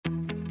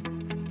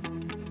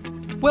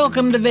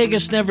Welcome to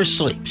Vegas Never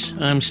Sleeps.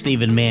 I'm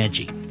Stephen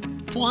Maggi.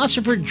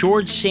 Philosopher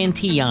George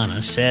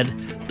Santayana said,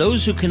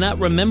 "Those who cannot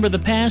remember the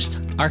past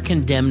are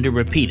condemned to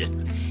repeat it."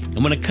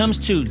 And when it comes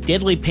to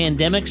deadly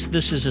pandemics,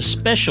 this is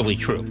especially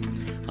true.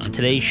 On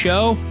today's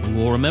show, we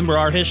will remember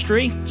our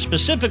history,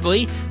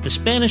 specifically the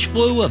Spanish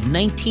flu of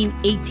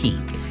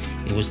 1918.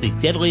 It was the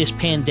deadliest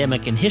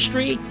pandemic in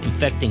history,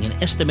 infecting an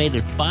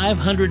estimated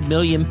 500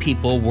 million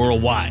people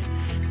worldwide.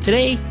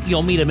 Today,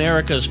 you'll meet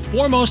America's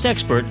foremost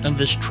expert of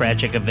this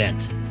tragic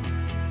event.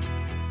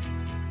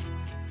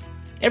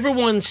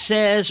 Everyone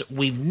says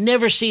we've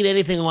never seen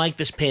anything like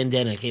this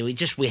pandemic.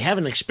 We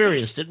haven't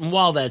experienced it. And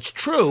while that's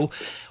true,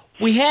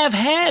 we have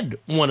had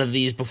one of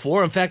these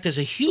before. In fact, there's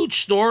a huge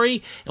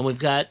story, and we've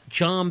got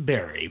John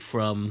Barry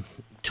from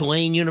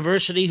Tulane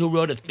University, who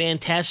wrote a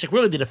fantastic,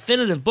 really the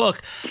definitive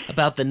book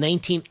about the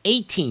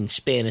 1918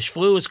 Spanish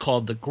flu. It's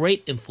called The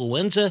Great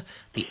Influenza,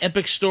 the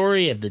epic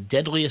story of the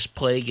deadliest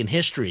plague in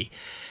history.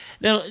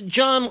 Now,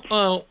 John,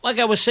 like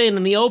I was saying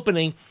in the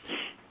opening,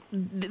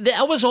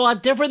 that was a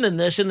lot different than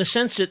this in the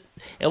sense that,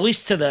 at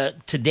least to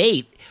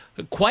date,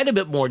 quite a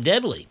bit more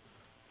deadly.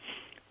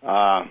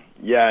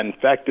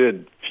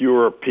 Infected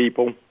fewer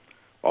people,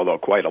 although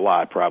quite a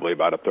lot, probably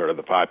about a third of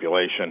the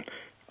population.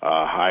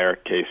 Higher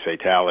case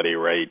fatality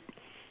rate,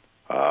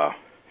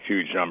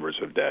 huge numbers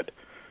of dead.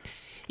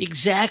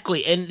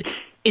 Exactly, and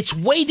it's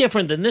way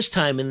different than this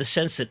time in the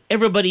sense that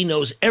everybody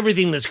knows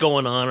everything that's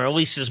going on, or at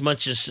least as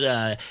much as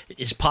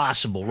is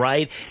possible,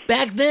 right?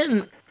 Back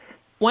then,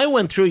 I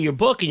went through your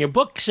book, and your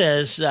book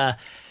says a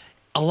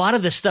lot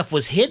of this stuff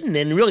was hidden,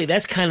 and really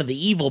that's kind of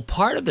the evil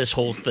part of this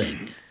whole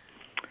thing.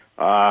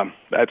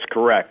 That's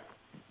correct.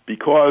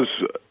 Because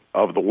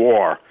of the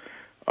war,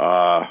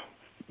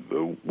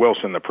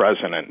 Wilson, the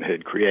president,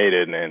 had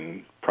created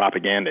an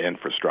propaganda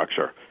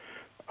infrastructure,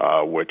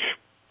 which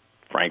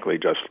frankly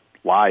just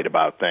lied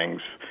about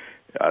things.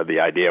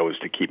 The idea was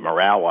to keep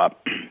morale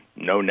up.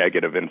 No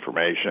negative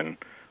information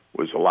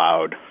was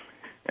allowed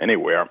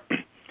anywhere.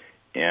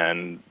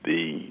 And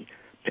the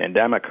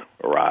pandemic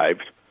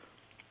arrived,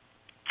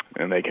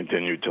 and they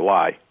continued to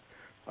lie.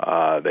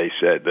 They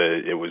said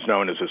that it was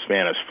known as the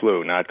Spanish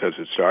flu, not because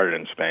it started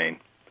in Spain,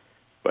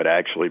 but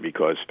actually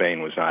because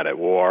Spain was not at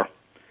war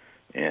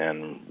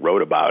and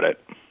wrote about it.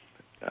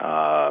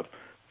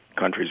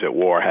 Countries at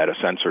war had a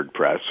censored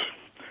press.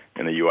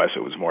 In the U.S.,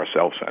 it was more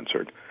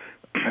self-censored,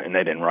 and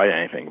they didn't write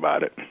anything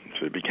about it,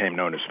 so it became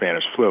known as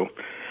Spanish flu.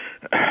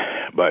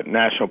 But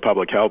national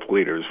public health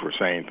leaders were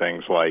saying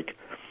things like,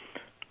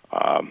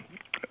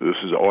 this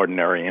is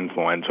ordinary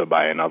influenza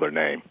by another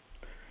name.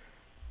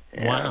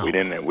 And wow. We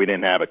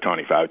didn't have a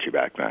Tony Fauci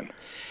back then.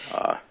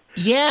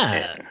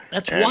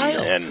 That's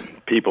wild.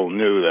 And people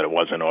knew that it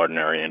wasn't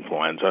ordinary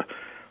influenza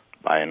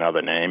by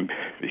another name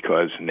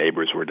because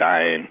neighbors were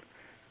dying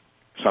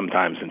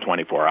sometimes in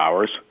 24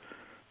 hours.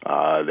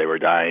 They were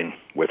dying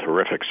with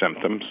horrific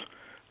symptoms,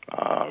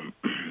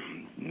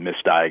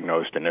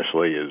 misdiagnosed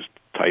initially as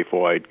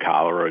typhoid,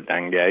 cholera,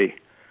 dengue.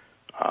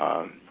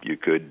 You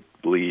could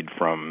bleed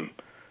from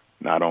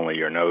not only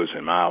your nose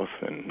and mouth,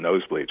 and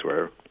nosebleeds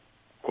were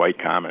quite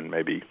common.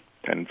 Maybe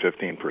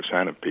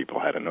 10-15% of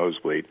people had a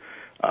nosebleed.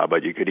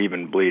 But you could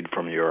even bleed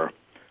from your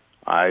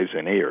eyes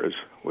and ears,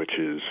 which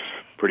is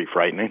pretty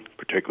frightening,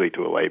 particularly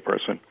to a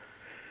layperson.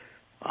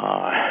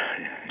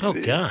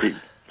 God.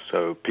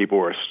 So people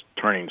were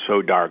turning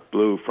so dark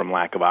blue from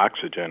lack of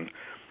oxygen.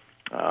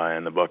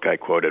 In the book, I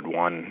quoted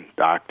one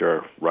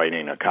doctor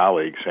writing a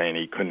colleague saying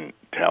he couldn't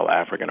tell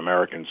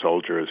African-American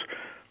soldiers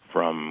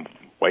from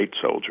white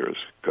soldiers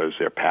because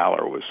their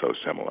pallor was so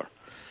similar,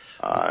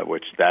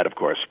 which that, of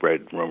course,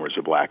 spread rumors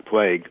of Black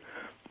Plague,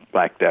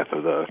 Black Death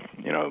of the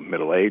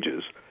Middle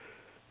Ages.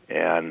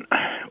 And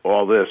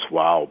all this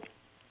while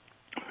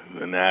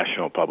the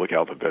national public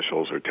health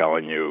officials are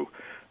telling you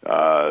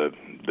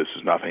this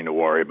is nothing to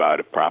worry about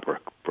if proper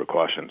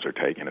precautions are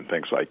taken and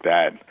things like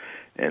that.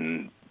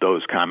 And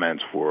those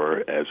comments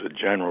were, as a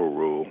general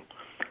rule,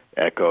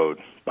 echoed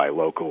by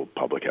local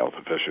public health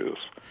officials.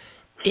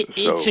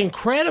 It's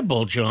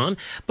incredible, John.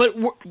 But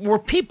were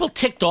people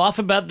ticked off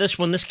about this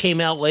when this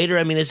came out later?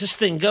 I mean, as this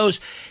thing goes,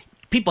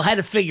 people had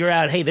to figure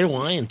out, hey, they're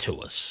lying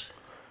to us.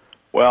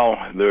 Well,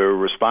 the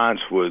response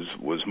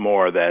was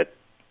more that,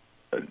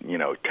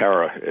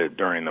 terror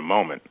during the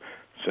moment,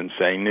 since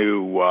they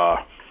knew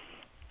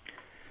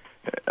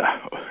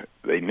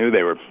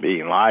they were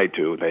being lied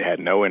to. They had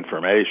no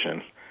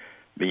information.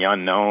 The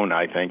unknown,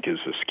 I think, is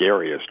the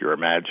scariest. Your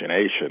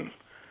imagination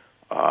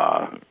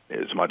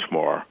is much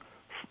more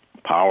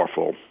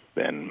powerful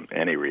than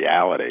any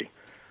reality.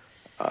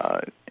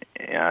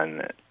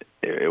 And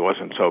it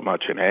wasn't so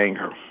much an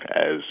anger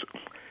as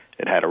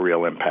it had a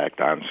real impact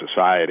on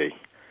society.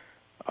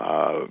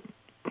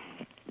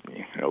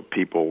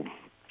 People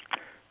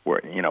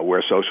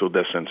we're social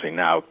distancing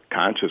now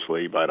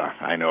consciously, but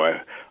I know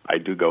I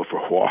do go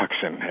for walks,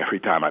 and every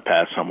time I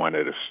pass someone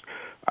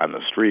on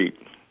the street,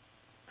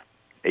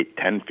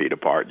 8-10 feet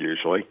apart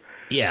usually.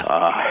 Yeah.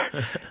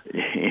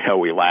 Uh,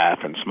 we laugh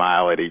and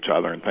smile at each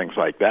other and things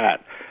like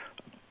that.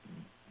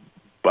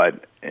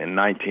 But in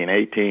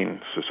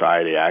 1918,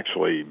 society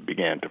actually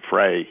began to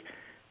fray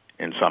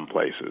in some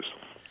places.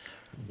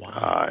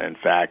 Wow. In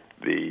fact,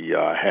 the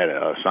head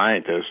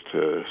scientist,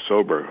 a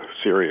sober,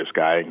 serious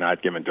guy,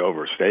 not given to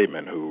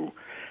overstatement, who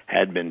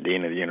had been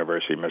dean of the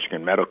University of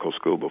Michigan Medical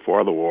School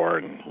before the war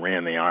and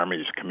ran the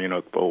Army's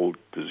Communicable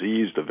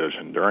Disease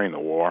Division during the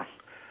war,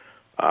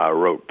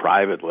 wrote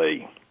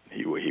privately.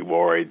 He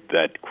worried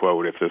that,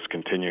 quote, if this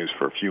continues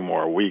for a few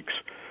more weeks,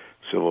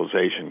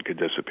 civilization could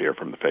disappear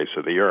from the face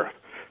of the earth.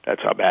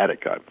 That's how bad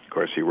it got. Of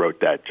course, he wrote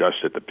that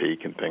just at the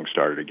peak, and things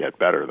started to get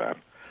better then.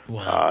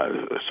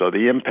 Wow. So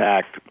the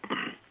impact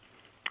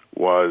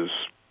was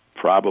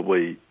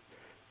probably,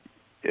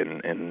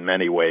 in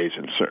many ways,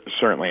 and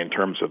certainly in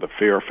terms of the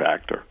fear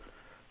factor,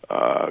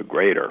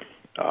 greater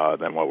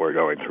than what we're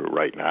going through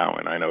right now.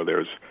 And I know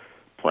there's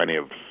plenty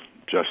of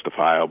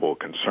justifiable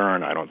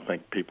concern. I don't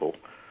think people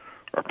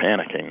are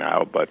panicking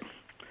now, but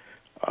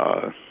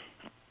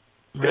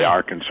they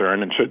are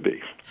concerned and should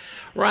be.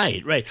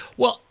 Right.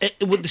 Well,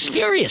 the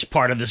scariest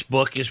part of this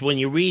book is when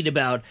you read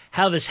about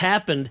how this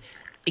happened.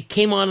 It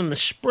came on in the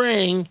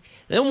spring,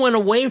 then went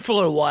away for a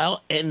little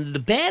while, and the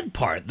bad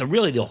part, the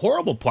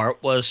horrible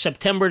part, was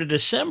September to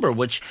December,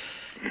 which,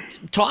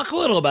 talk a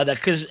little about that,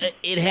 because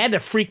it had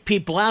to freak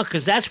people out,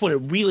 because that's when it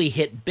really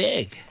hit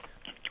big.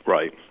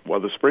 Right.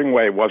 Well, the spring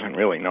wave wasn't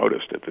really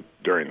noticed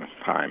during the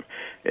time.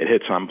 It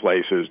hit some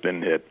places,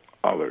 didn't hit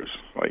others.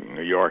 Like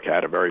New York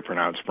had a very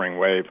pronounced spring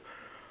wave.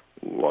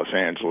 Los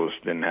Angeles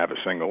didn't have a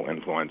single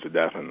influenza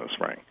death in the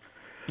spring.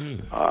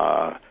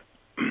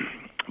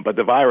 But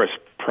the virus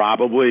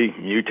probably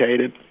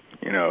mutated.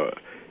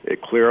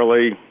 It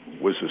clearly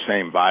was the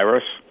same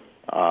virus,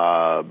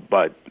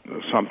 but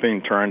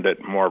something turned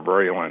it more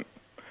virulent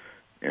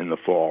in the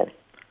fall.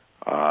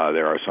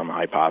 There are some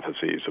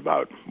hypotheses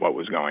about what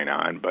was going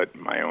on, but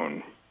my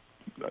own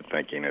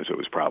thinking is it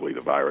was probably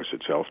the virus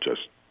itself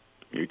just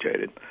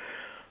mutated,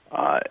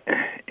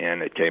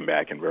 and it came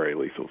back in very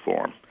lethal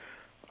form,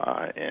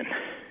 and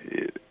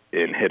it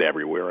hit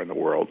everywhere in the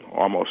world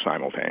almost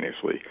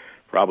simultaneously.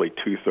 Probably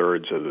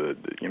 2/3 of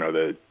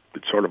it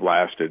sort of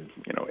lasted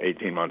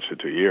 18 months to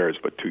 2 years,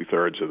 but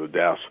 2/3 of the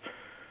deaths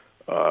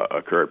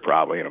occurred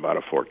probably in about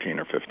a 14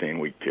 or 15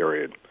 week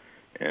period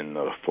in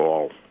the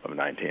fall of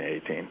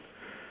 1918.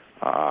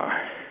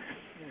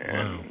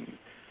 And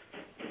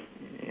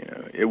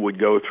it would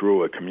go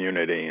through a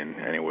community in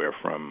anywhere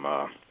from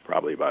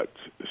probably about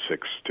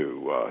 6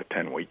 to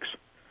 10 weeks,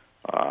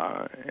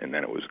 and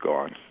then it was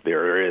gone.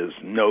 There is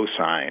no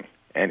sign.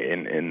 And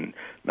in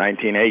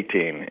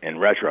 1918, in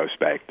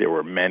retrospect, there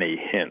were many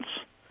hints,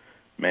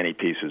 many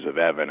pieces of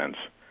evidence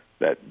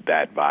that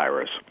that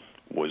virus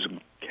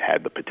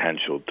had the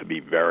potential to be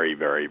very,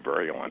 very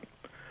virulent.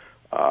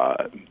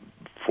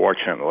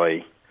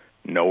 Fortunately,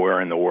 nowhere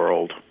in the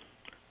world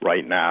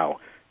right now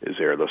is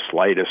there the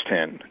slightest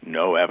hint,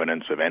 no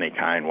evidence of any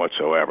kind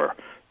whatsoever,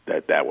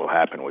 that will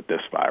happen with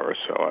this virus.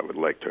 So I would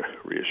like to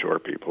reassure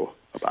people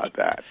about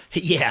that.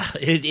 Yeah,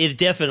 it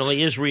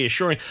definitely is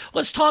reassuring.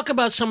 Let's talk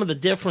about some of the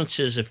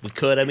differences, if we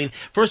could. I mean,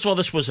 first of all,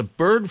 this was a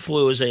bird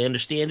flu, as I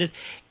understand it,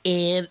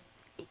 and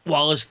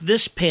while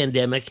this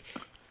pandemic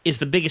is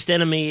the biggest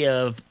enemy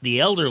of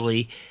the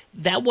elderly,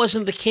 that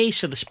wasn't the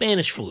case of the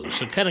Spanish flu.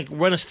 So kind of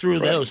run us through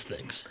those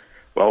things.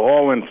 Well,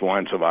 all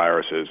influenza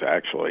viruses,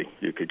 actually,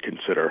 you could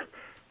consider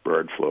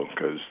bird flu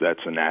because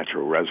that's a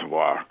natural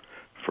reservoir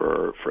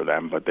for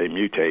them, but they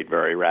mutate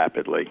very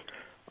rapidly.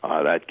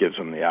 That gives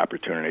them the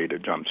opportunity to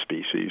jump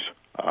species.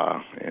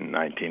 In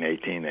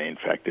 1918, they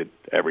infected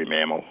every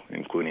mammal,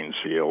 including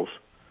seals,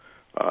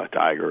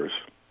 tigers,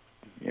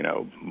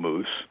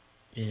 moose,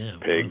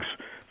 pigs.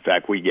 In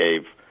fact,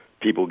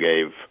 people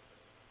gave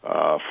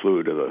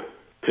flu to the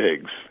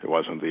pigs. It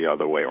wasn't the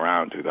other way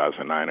around.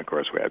 2009, of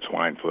course, we had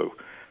swine flu,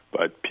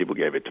 but people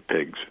gave it to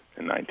pigs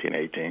in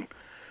 1918.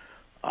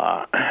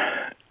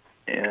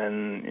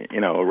 And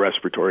a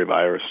respiratory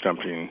virus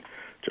jumping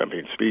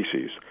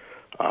species.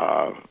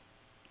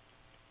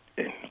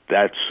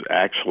 That's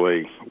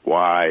actually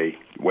why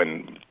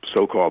when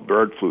so-called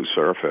bird flu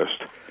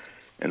surfaced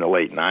in the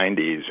late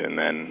 90s and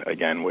then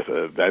again with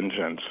a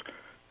vengeance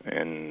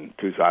in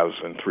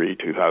 2003,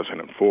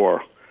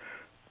 2004,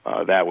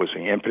 that was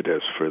the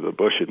impetus for the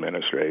Bush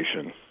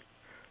administration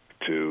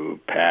to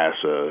pass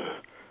a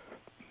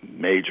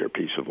major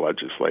piece of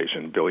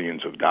legislation,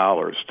 billions of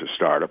dollars, to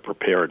start a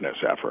preparedness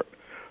effort,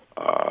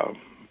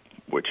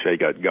 which they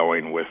got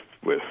going with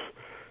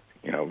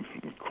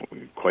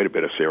quite a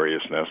bit of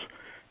seriousness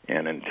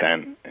and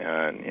intent,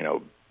 and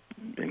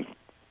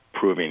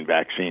improving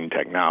vaccine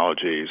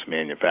technologies,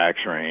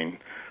 manufacturing,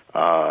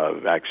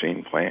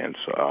 vaccine plants,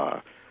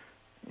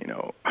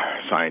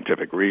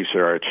 scientific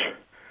research,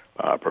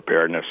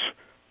 preparedness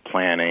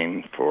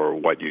planning for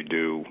what you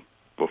do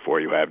before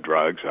you have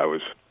drugs. I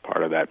was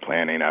part of that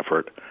planning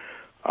effort.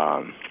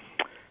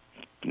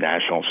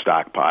 National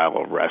stockpile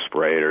of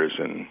respirators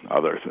and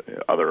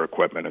other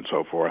equipment and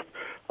so forth.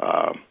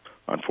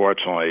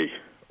 Unfortunately,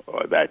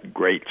 that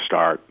great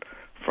start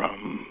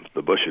from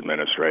the Bush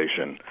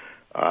administration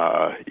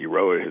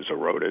has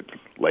eroded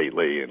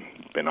lately and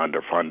been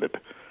underfunded.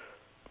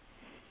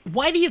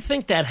 Why do you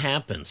think that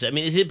happens? I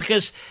mean, is it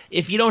because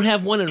if you don't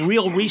have one in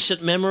real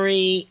recent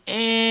memory,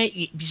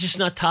 it's just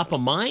not top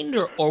of mind,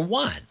 or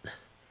what?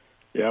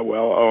 Yeah,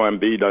 well,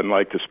 OMB doesn't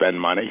like to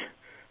spend money,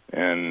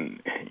 and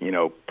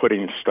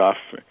putting stuff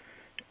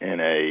in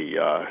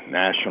a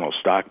national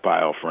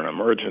stockpile for an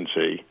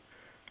emergency,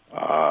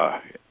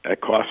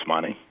 it costs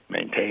money.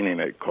 Maintaining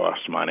it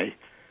costs money.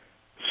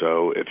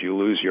 So if you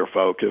lose your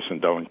focus and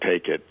don't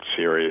take it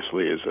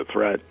seriously as a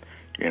threat,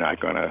 you're not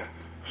going to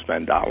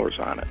spend dollars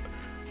on it.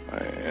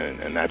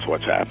 And that's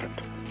what's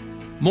happened.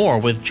 More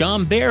with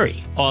John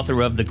Barry,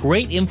 author of The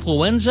Great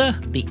Influenza,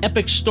 the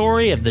epic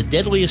story of the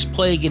deadliest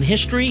plague in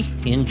history,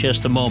 in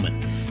just a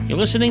moment. You're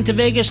listening to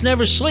Vegas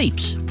Never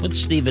Sleeps with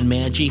Stephen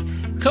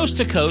Maggi, coast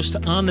to coast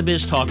on the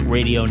Biz Talk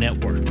Radio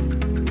Network.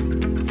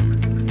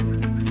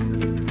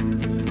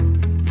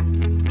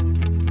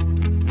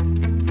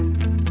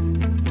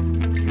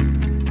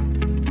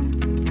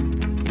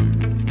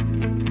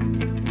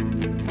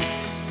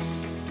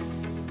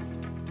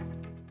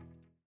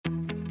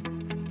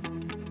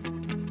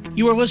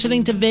 You are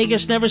listening to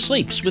Vegas Never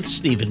Sleeps with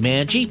Stephen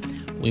Maggi.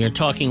 We are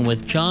talking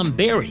with John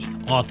Barry,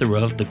 author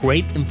of The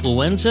Great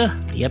Influenza,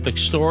 the epic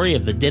story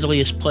of the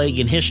deadliest plague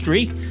in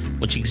history,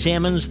 which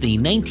examines the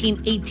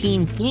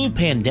 1918 flu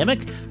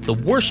pandemic, the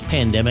worst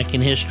pandemic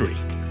in history.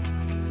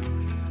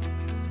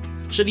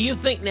 So do you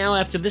think now,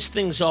 after this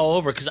thing's all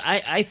over, because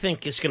I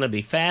think it's going to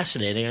be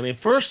fascinating. I mean,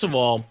 first of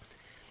all,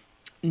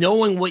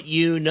 knowing what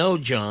you know,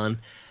 John,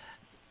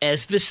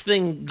 as this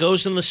thing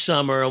goes in the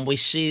summer and we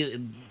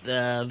see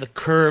the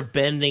curve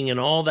bending and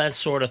all that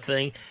sort of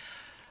thing,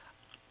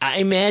 I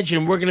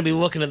imagine we're going to be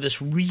looking at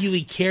this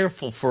really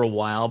careful for a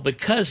while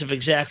because of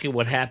exactly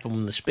what happened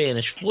with the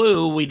Spanish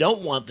flu. We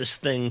don't want this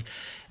thing,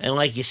 and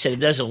like you said, it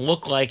doesn't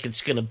look like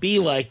it's going to be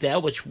like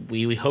that, which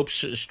we hope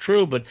is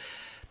true, but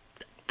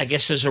I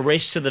guess there's a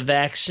race to the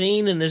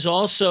vaccine, and there's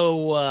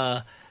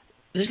also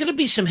there's going to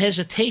be some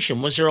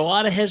hesitation. Was there a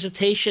lot of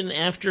hesitation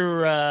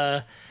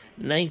after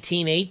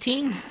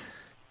 1918?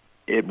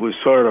 It was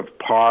sort of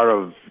part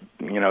of,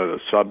 the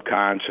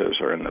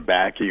subconscious or in the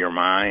back of your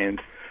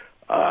mind.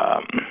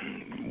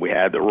 We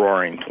had the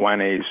Roaring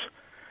 '20s.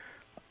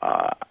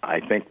 I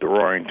think the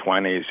Roaring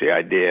 '20s, the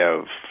idea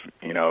of,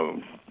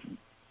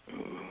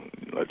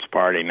 let's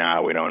party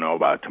now, we don't know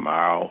about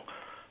tomorrow.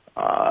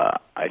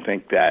 I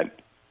think that,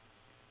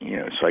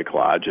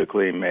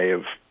 psychologically may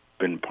have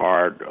been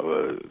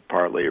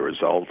partly a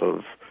result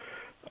of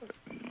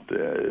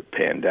the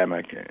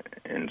pandemic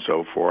and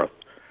so forth.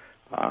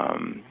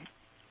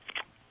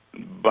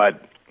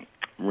 But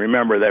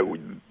remember that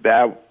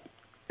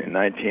in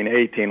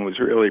 1918 was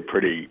really a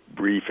pretty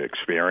brief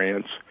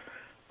experience,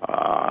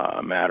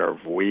 a matter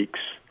of weeks.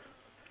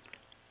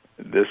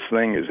 This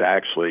thing is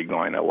actually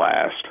going to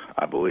last,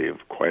 I believe,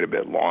 quite a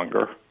bit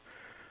longer,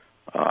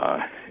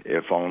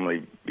 if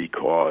only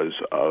because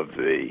of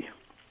the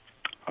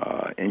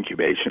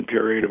incubation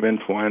period of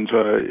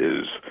influenza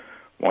is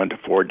 1 to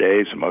 4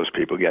 days, and most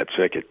people get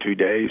sick at 2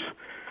 days.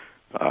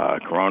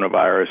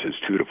 Coronavirus is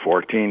 2 to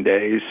 14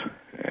 days,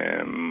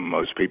 and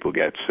most people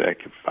get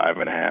sick at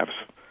 5.5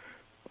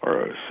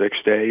 or 6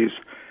 days.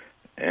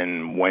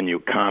 And when you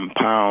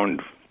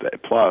compound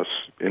that plus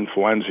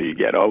influenza, you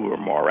get over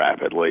more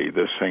rapidly.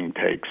 This thing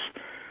takes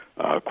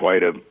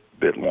quite a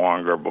bit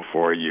longer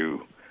before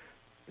you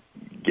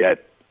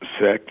get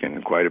sick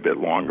and quite a bit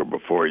longer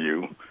before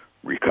you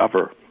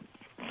recover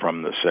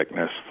from the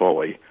sickness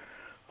fully.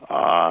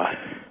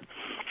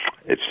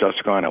 It's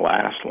just going to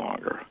last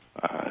longer.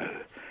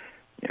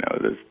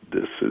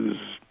 This is,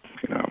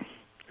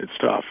 it's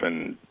tough.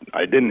 And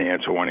I didn't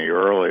answer one of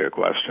your earlier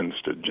questions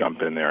to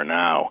jump in there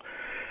now.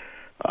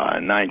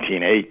 In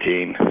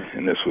 1918,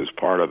 and this was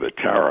part of the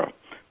terror,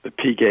 the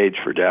peak age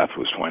for death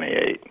was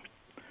 28.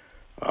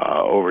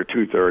 Over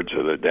 2/3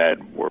 of the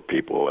dead were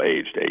people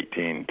aged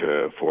 18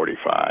 to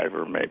 45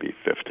 or maybe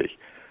 50.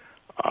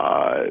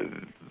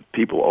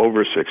 People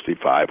over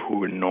 65,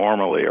 who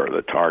normally are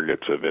the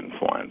targets of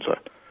influenza,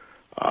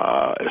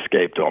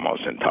 escaped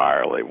almost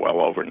entirely.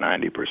 Well over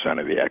 90%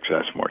 of the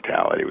excess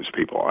mortality was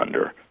people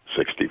under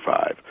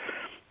 65.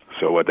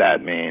 So what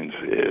that means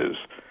is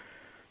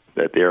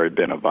that there had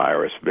been a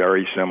virus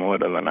very similar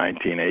to the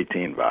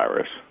 1918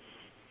 virus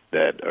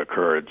that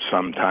occurred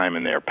sometime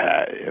in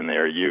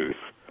their youth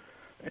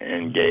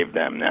and gave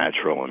them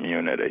natural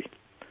immunity.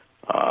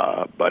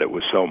 But it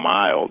was so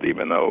mild,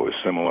 even though it was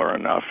similar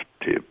enough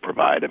to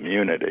provide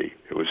immunity,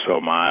 it was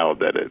so mild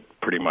that it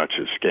pretty much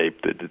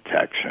escaped the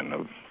detection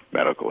of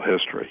medical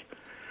history,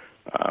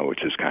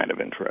 which is kind of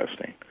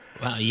interesting.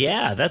 Wow,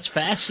 yeah, that's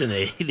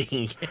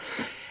fascinating.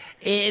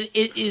 And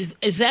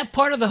is that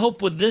part of the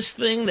hope with this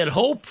thing, that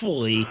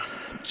hopefully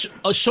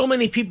so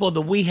many people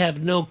that we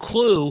have no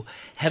clue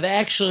have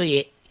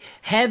actually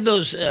had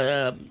those,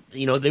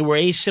 they were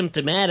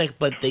asymptomatic,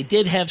 but they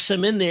did have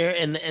some in there,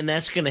 and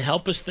that's going to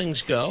help as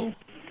things go?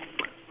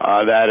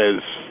 That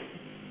is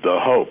the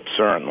hope,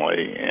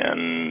 certainly,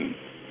 and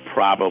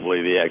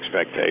probably the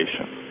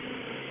expectation.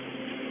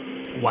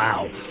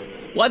 Wow.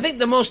 Well, I think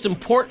the most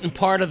important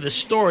part of the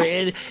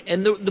story,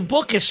 and the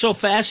book is so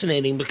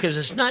fascinating because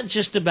it's not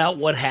just about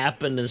what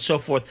happened and so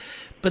forth,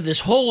 but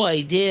this whole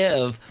idea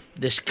of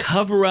this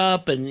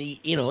cover-up and,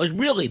 it's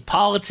really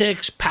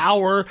politics,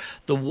 power,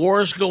 the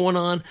wars going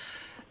on.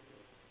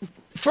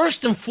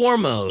 First and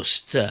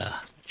foremost,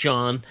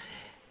 John,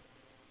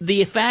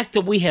 the fact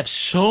that we have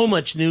so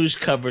much news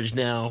coverage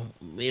now,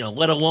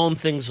 let alone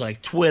things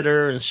like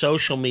Twitter and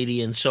social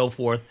media and so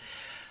forth,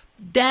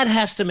 that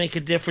has to make a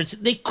difference.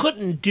 They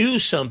couldn't do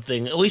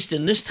something, at least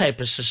in this type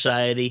of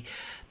society,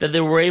 that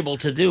they were able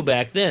to do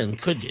back then,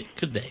 could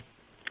they?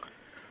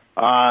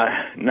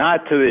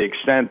 Not to the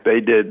extent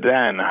they did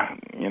then.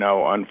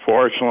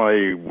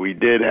 Unfortunately, we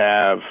did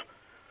have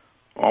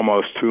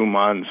almost 2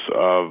 months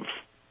of,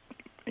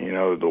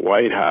 the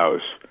White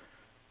House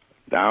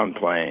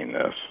downplaying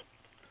this.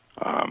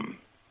 I'm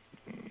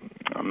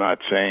not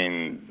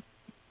saying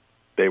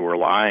they were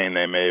lying.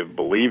 They may have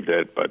believed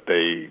it, but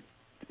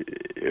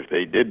if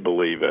they did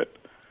believe it,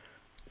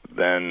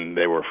 then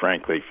they were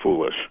frankly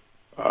foolish.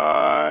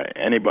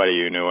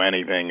 Anybody who knew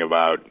anything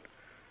about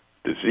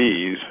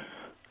disease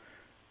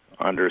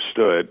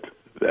understood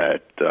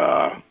that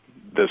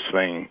this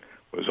thing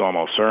was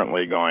almost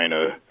certainly going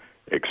to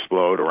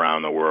explode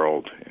around the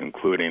world,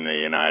 including the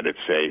United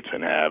States,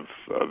 and have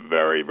a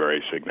very,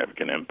 very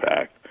significant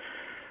impact.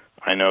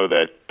 I know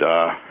that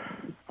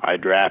I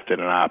drafted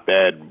an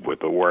op-ed with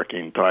the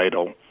working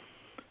title,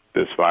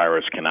 "This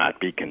virus cannot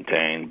be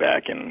contained,"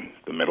 back in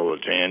the middle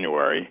of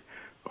January,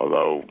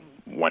 although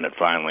when it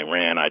finally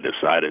ran, I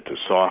decided to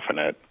soften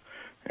it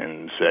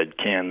and said,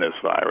 "Can this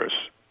virus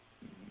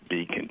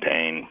be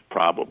contained?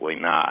 Probably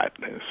not."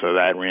 So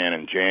that ran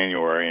in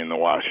January in the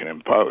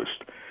Washington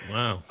Post.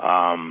 Wow.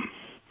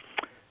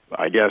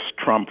 I guess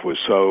Trump was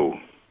so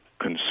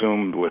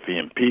consumed with the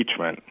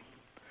impeachment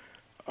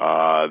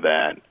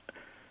that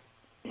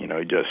he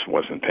just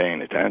wasn't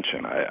paying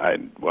attention.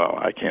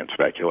 I can't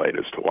speculate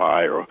as to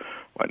why or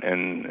what.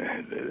 And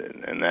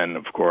then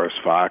of course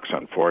Fox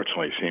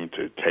unfortunately seemed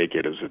to take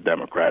it as a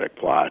Democratic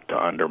plot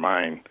to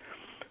undermine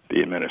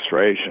the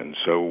administration.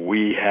 So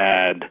we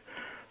had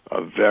a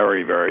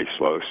very, very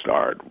slow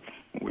start.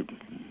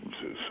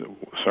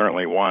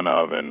 Certainly one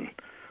of, and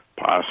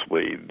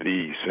possibly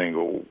the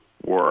single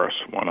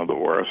worst, one of the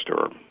worst,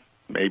 or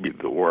maybe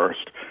the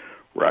worst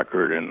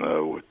record in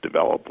the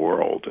developed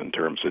world in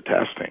terms of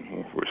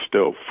testing. We're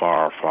still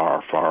far,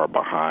 far, far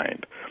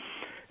behind.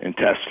 And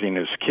testing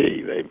is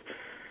key.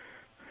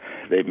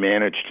 They've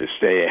managed to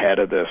stay ahead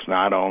of this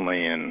not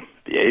only in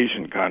the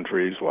Asian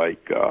countries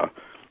like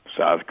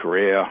South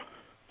Korea,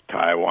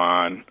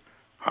 Taiwan,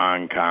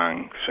 Hong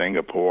Kong,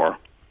 Singapore,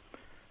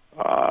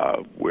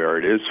 where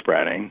it is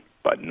spreading,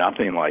 but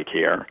nothing like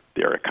here.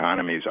 Their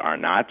economies are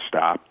not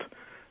stopped,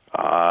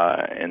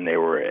 and they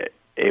were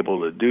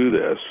able to do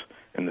this.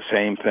 And the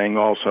same thing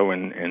also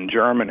in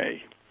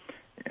Germany,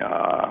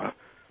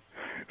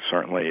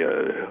 certainly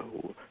a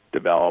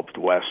developed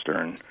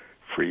Western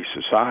free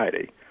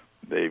society.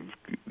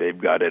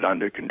 They've got it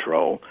under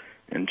control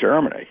in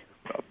Germany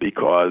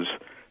because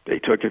they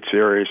took it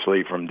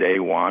seriously from day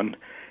one,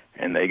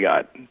 and they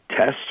got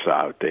tests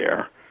out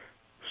there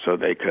so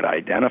they could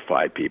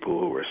identify people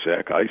who were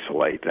sick,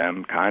 isolate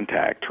them,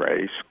 contact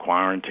trace,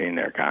 quarantine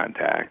their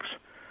contacts,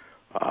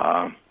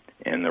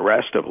 and the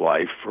rest of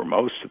life for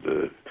most of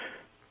the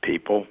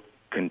people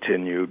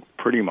continued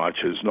pretty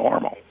much as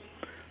normal.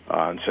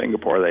 In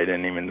Singapore, they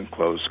didn't even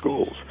close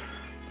schools.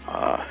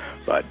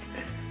 But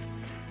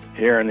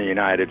here in the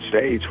United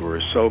States,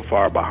 we're so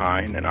far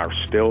behind and are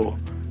still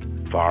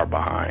far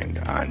behind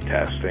on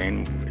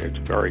testing. It's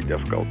very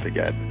difficult to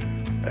get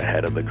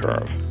ahead of the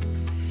curve.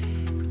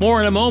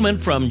 More in a moment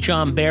from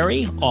John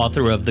Barry,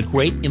 author of The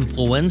Great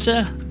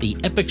Influenza, the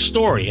epic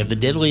story of the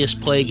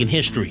deadliest plague in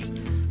history.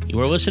 You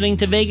are listening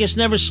to Vegas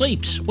Never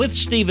Sleeps with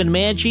Stephen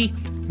Maggi,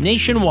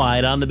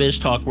 nationwide on the Biz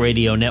Talk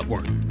Radio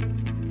Network.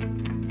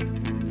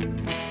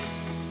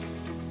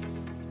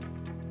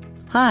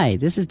 Hi,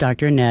 this is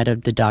Dr. Annette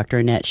of The Dr.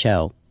 Annette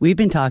Show. We've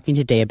been talking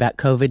today about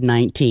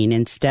COVID-19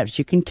 and steps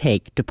you can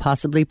take to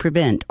possibly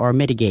prevent or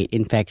mitigate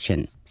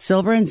infection.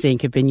 Silver and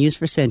zinc have been used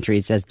for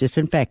centuries as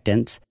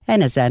disinfectants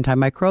and as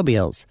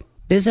antimicrobials.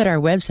 Visit our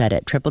website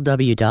at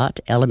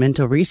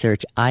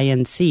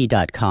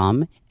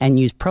www.elementalresearchinc.com and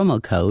use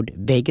promo code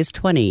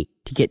VEGAS20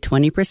 to get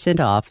 20%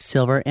 off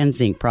silver and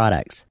zinc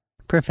products.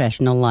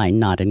 Professional line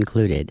not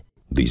included.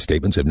 These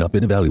statements have not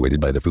been evaluated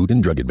by the Food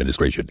and Drug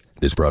Administration.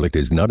 This product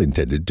is not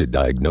intended to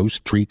diagnose,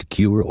 treat,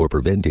 cure, or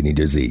prevent any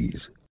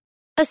disease.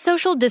 A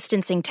social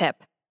distancing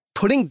tip.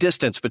 Putting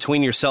distance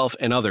between yourself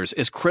and others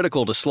is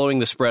critical to slowing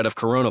the spread of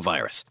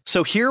coronavirus.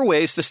 So here are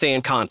ways to stay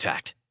in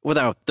contact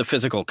without the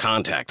physical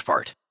contact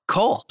part.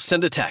 Call,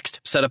 send a text,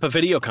 set up a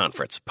video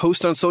conference,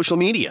 post on social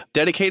media,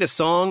 dedicate a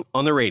song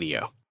on the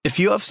radio. If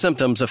you have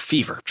symptoms of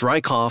fever, dry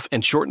cough,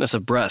 and shortness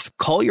of breath,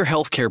 call your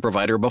healthcare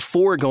provider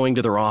before going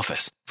to their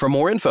office. For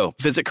more info,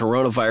 visit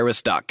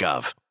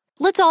coronavirus.gov.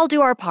 Let's all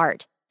do our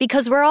part,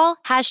 because we're all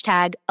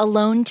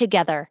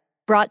 #AloneTogether.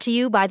 Brought to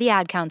you by the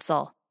Ad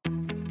Council.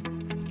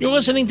 You're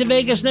listening to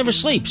Vegas Never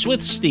Sleeps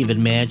with Stephen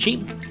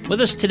Maggi. With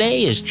us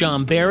today is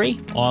John Barry,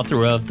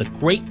 author of The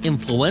Great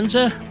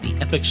Influenza, the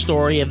epic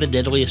story of the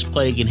deadliest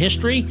plague in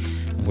history.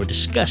 And we're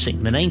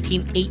discussing the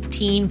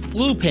 1918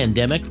 flu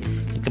pandemic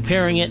and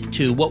comparing it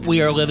to what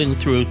we are living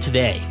through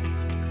today.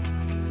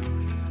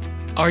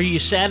 Are you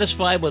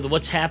satisfied with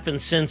what's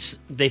happened since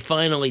they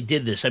finally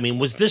did this? I mean,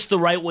 was this the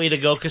right way to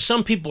go? Because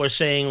some people are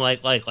saying,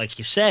 like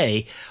you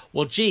say,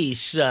 well,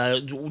 geez,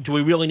 do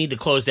we really need to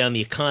close down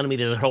the economy?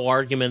 There's a whole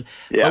argument.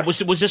 Yeah.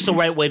 Was this the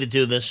right way to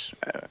do this?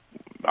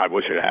 I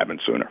wish it had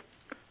happened sooner.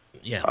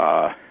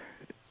 Yeah.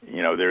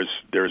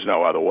 There's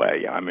no other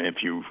way. I mean,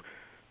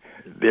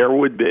 there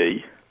would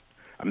be.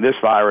 I mean, this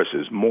virus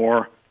is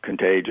more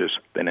contagious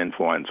than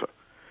influenza.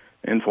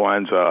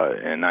 Influenza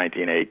in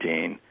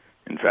 1918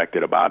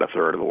 infected about a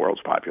third of the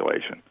world's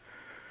population.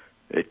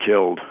 It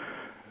killed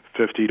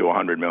 50 to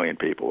 100 million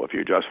people. If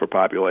you adjust for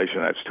population,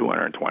 that's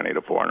 220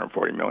 to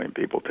 440 million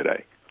people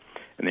today.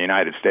 In the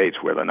United States,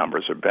 where the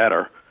numbers are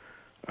better,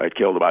 it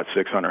killed about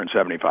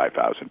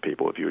 675,000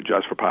 people. If you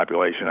adjust for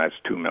population, that's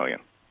 2 million.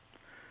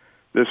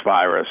 This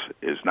virus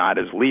is not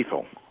as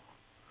lethal,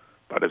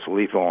 but it's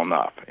lethal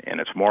enough, and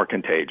it's more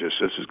contagious.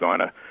 This is going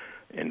to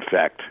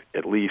infect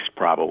at least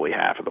probably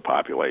half of the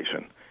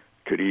population.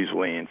 Could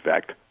easily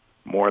infect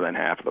more than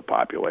half of the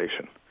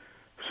population.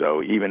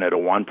 So even at a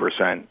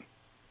 1%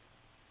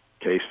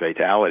 case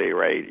fatality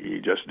rate, you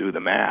just do the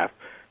math,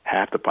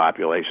 half the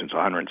population is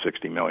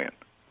 160 million.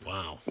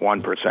 Wow.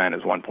 1%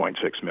 is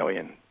 1.6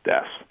 million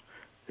deaths.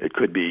 It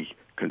could be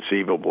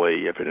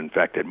conceivably, if it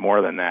infected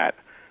more than that,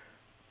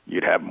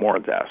 you'd have more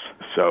deaths.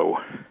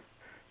 So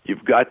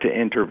you've got to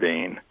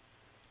intervene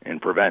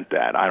and prevent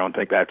that. I don't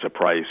think that's a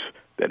price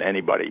that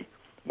anybody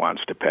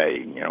wants to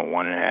pay,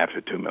 1.5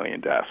 to 2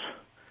 million deaths.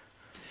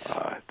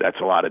 That's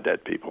a lot of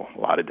dead people, a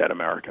lot of dead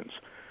Americans.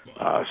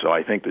 So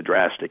I think the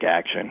drastic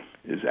action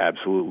is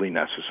absolutely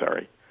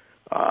necessary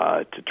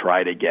to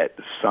try to get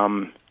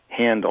some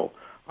handle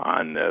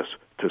on this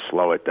to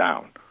slow it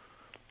down.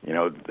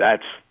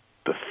 That's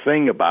the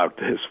thing about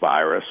this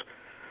virus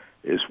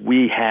is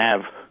we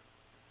have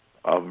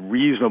a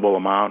reasonable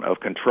amount of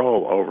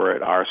control over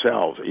it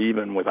ourselves,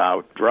 even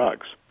without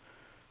drugs.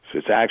 So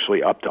it's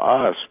actually up to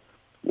us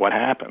what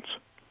happens.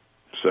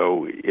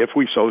 So if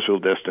we social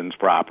distance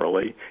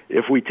properly,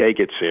 if we take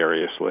it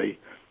seriously,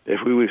 if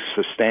we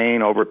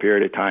sustain over a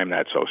period of time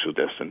that social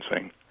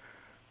distancing,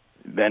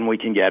 then we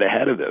can get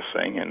ahead of this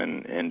thing. And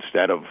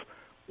instead of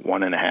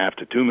 1.5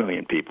 to 2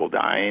 million people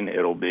dying,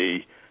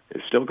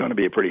 it's still going to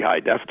be a pretty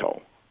high death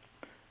toll.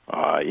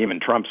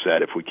 Even Trump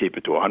said if we keep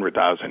it to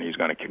 100,000, he's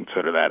going to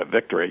consider that a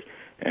victory.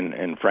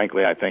 And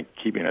frankly, I think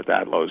keeping it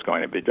that low is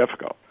going to be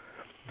difficult.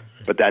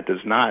 But that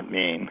does not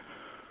mean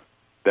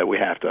that we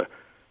have to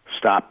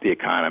stop the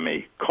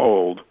economy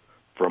cold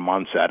for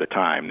months at a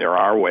time. There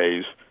are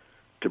ways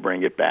to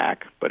bring it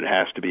back, but it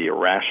has to be a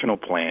rational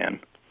plan,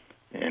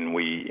 and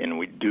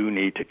we do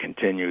need to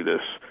continue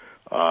this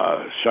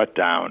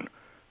shutdown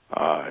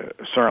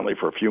certainly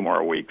for a few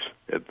more weeks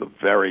at the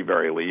very,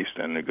 very least,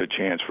 and a good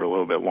chance for a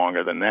little bit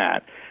longer than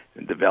that,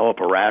 and develop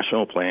a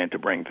rational plan to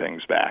bring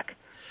things back.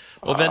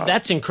 Well,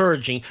 that's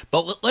encouraging,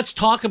 but let's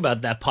talk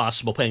about that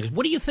possible plan.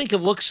 What do you think it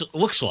looks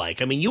like?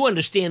 I mean, you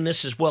understand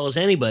this as well as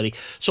anybody.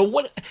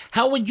 So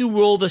how would you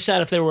roll this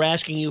out if they were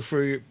asking you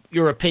for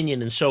your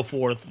opinion and so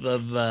forth?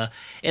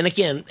 And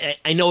again,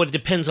 I know it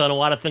depends on a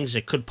lot of things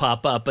that could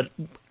pop up, but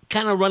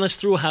kind of run us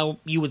through how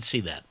you would see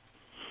that.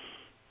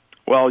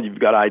 Well, you've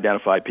got to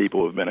identify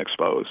people who have been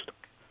exposed.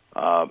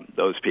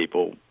 Those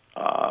people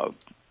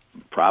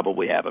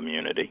probably have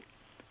immunity,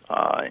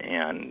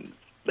 and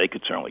they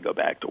could certainly go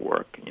back to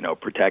work.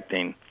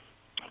 Protecting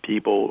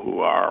people who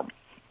are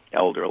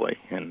elderly,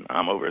 and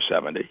I'm over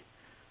 70.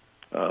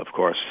 Of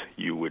course,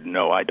 you would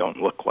know I don't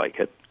look like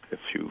it if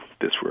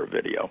this were a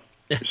video.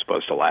 You're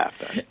supposed to laugh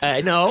then.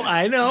 I know.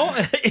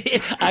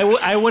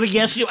 I would have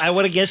guessed you. I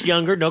would have guessed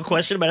younger, no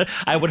question about it.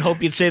 I would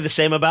hope you'd say the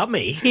same about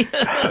me.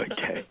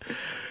 Okay.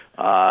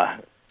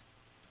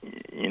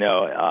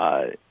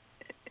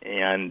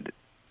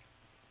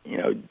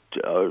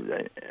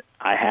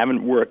 I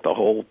haven't worked the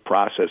whole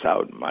process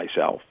out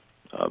myself,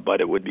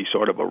 but it would be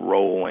sort of a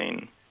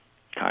rolling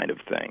kind of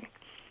thing.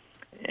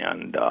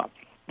 And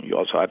you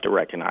also have to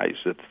recognize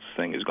that this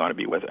thing is going to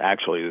be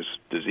this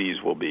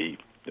disease will be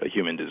a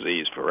human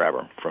disease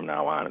forever from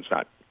now on. It's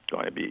not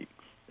going to be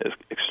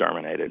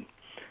exterminated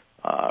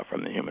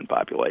from the human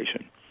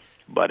population,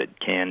 but it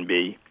can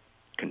be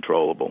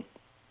controllable.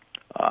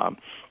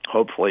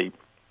 Hopefully,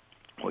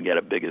 we'll get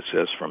a big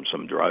assist from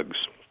some drugs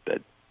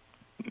that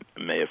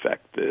may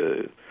affect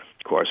the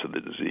course of the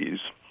disease.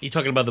 You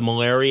talking about the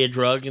malaria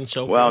drug and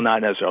so forth? Well,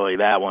 not necessarily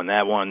that one.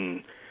 That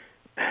one,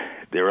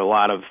 there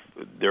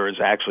is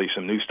actually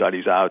some new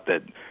studies out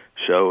that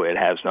show it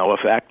has no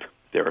effect.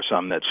 There are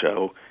some that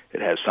show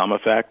it has some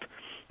effect.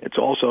 It's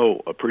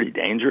also a pretty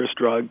dangerous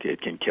drug.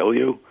 It can kill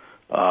you,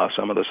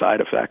 some of the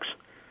side effects.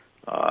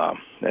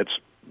 That's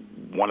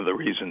one of the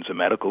reasons the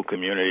medical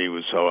community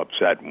was so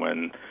upset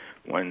when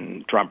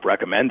Trump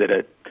recommended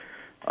it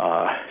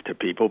to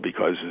people,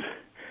 because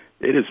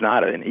it is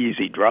not an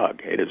easy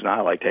drug. It is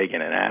not like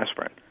taking an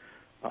aspirin.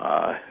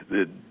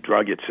 the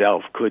drug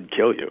itself could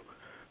kill you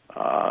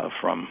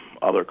from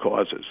other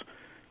causes.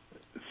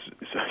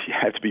 So you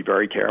have to be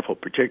very careful,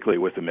 particularly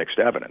with the mixed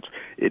evidence.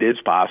 It is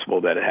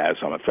possible that it has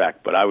some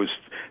effect, but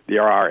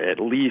there are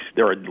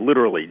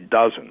literally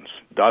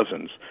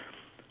dozens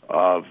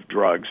of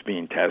drugs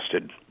being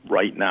tested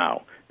right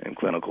now in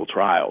clinical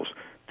trials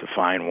to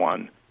find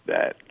one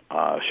that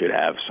should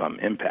have some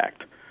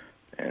impact.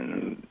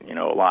 And,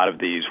 a lot of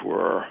these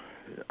were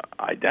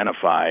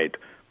identified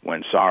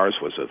when SARS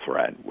was a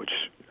threat, which,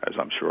 as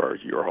I'm sure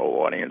your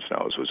whole audience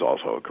knows, was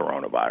also a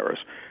coronavirus,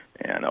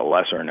 and a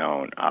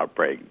lesser-known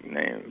outbreak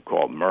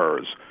called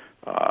MERS,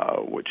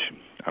 which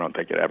I don't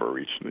think it ever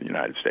reached the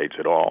United States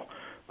at all.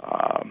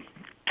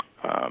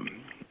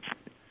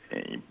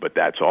 But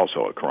that's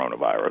also a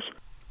coronavirus.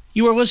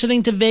 You are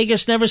listening to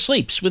Vegas Never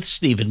Sleeps with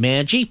Stephen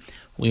Maggi.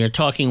 We are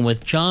talking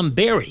with John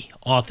Barry,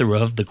 author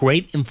of The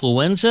Great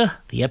Influenza,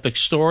 the epic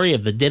story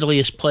of the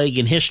deadliest plague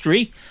in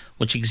history,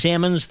 which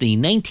examines the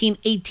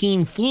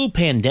 1918 flu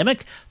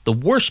pandemic, the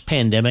worst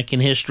pandemic in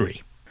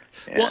history.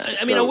 Well,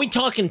 I mean, are we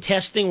talking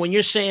testing when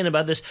you're saying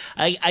about this?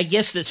 I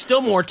guess there's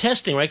still more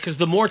testing, right? Because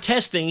the more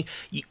testing,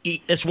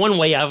 it's one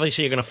way,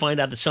 obviously, you're going to find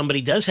out that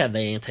somebody does have the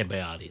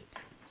antibiotic.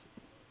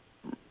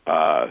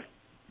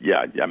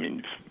 Yeah, I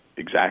mean,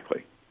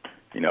 exactly.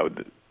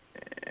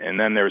 And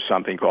then there's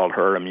something called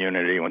herd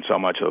immunity, when so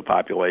much of the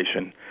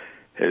population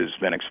has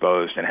been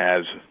exposed and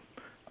has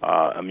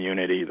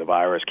immunity, the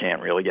virus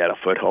can't really get a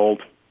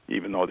foothold,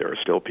 even though there are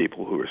still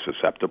people who are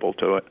susceptible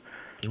to it.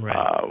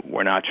 Right.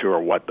 We're not sure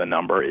what the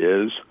number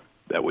is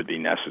that would be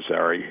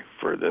necessary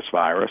for this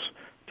virus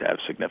to have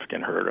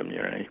significant herd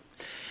immunity.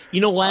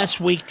 Last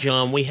week,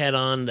 John, we had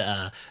on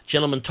a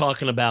gentleman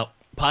talking about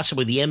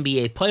possibly the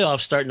NBA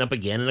playoffs starting up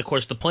again. And, of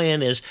course, the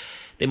plan is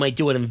they might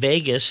do it in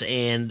Vegas,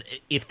 and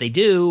if they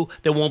do,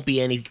 there won't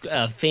be any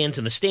fans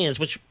in the stands,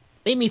 which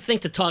made me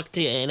think to talk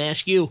to you and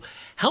ask you,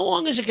 how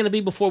long is it going to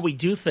be before we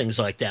do things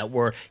like that,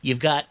 where you've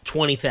got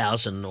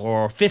 20,000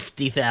 or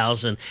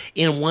 50,000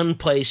 in one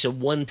place at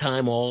one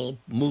time all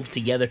moved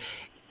together?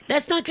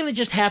 That's not going to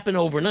just happen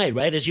overnight,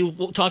 right? As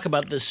you talk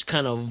about this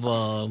kind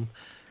of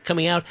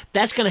coming out,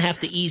 that's going to have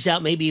to ease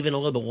out maybe even a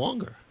little bit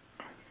longer.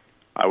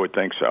 I would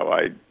think so.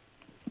 I'm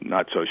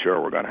not so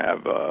sure we're going to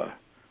have a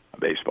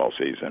baseball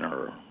season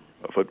or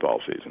a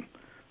football season,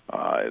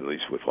 at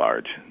least with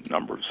large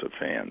numbers of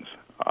fans.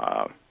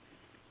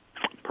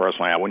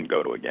 Personally, I wouldn't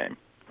go to a game.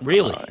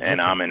 Really? And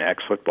okay. I'm an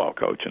ex-football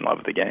coach and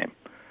love the game.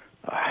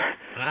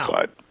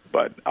 Wow.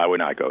 But I would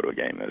not go to a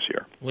game this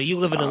year. Well, you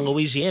live in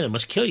Louisiana. It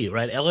must kill you,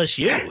 right?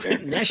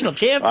 LSU, national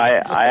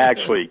champions. I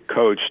actually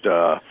coached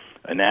a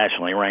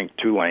nationally ranked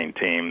Tulane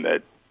team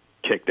that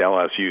kicked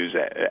LSU's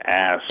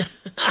ass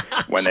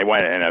when they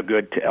went, and a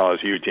good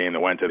LSU team that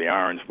went to the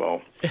Orange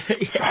Bowl.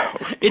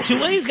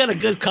 Tulane's got a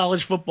good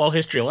college football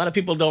history. A lot of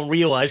people don't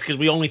realize because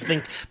we only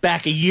think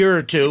back a year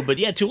or two. But,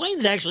 yeah,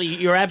 Tulane's actually,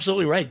 you're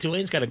absolutely right.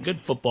 Tulane's got a good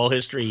football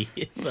history,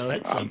 so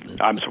that's something.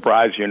 I'm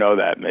surprised you know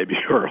that. Maybe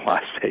you're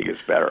Las Vegas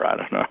better. I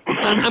don't know.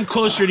 I'm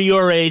closer to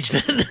your age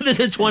than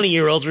the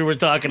 20-year-olds we were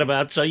talking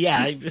about, so,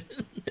 yeah.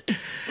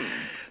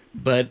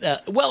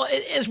 But, well,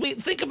 as we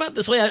think about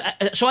this,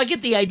 so I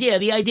get the idea.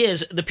 The idea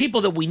is the people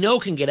that we know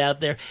can get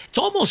out there, it's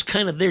almost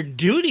kind of their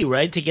duty,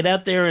 right, to get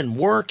out there and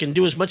work and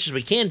do as much as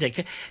we can,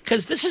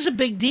 because this is a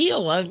big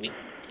deal. I mean,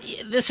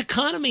 this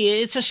economy,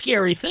 it's a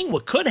scary thing.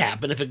 What could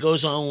happen if it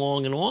goes on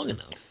long and long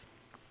enough?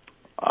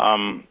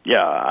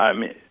 Yeah, I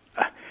mean,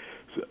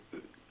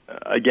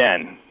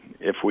 again,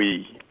 it's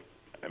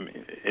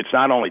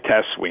not only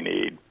tests we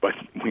need, but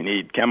we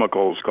need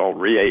chemicals called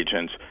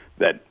reagents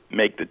that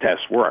make the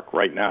test work.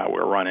 Right now,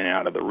 we're running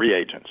out of the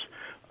reagents.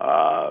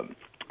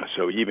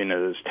 So even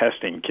as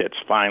testing kits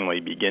finally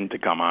begin to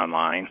come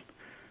online,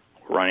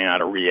 we're running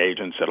out of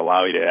reagents that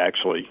allow you to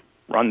actually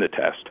run the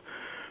test.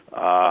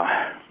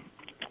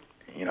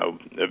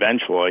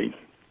 Eventually,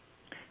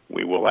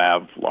 we will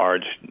have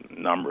large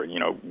number.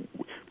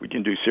 We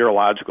can do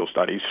serological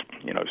studies.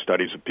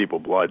 Studies of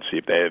people's blood, see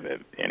if they have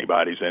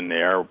antibodies in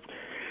there.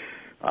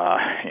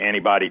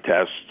 Antibody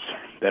tests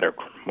that are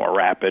more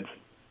rapid.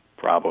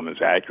 Problem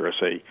is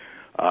accuracy.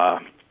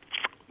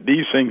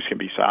 These things can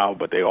be solved,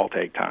 but they all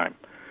take time.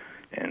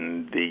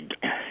 And the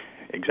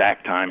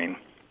exact timing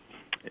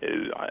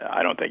is,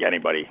 I don't think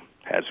anybody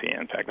has the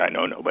answer. In fact, I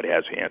know nobody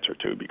has the answer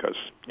to, because,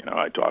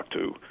 I talk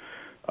to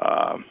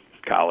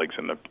colleagues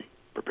in the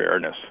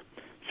preparedness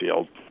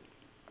field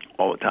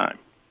all the time.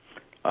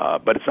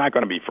 But it's not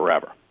going to be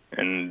forever.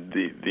 And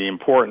the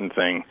important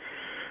thing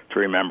to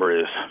remember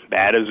is,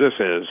 bad as this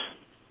is,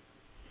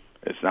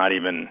 it's not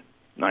even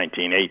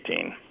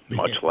 1918.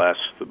 Much less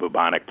the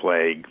bubonic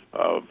plague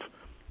of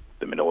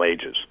the Middle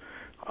Ages.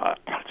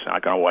 It's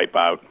not going to wipe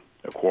out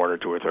a quarter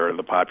to a third of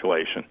the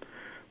population.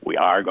 We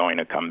are going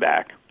to come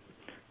back.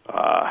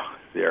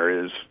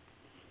 There is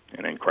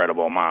an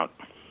incredible amount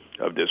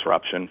of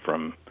disruption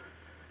from,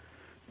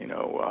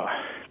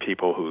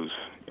 people whose,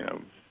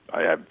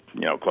 I have,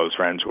 close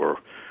friends who are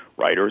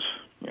writers.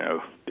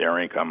 Their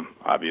income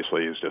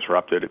obviously is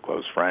disrupted. A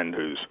close friend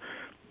who's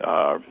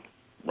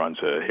runs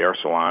a hair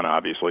salon,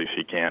 obviously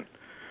she can't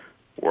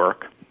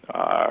work.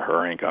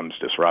 Her income's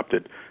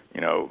disrupted.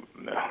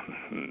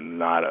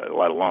 Not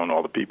let alone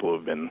all the people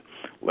who've been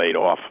laid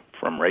off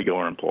from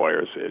regular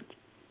employers.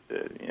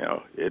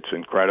 It's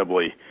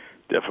incredibly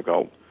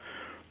difficult.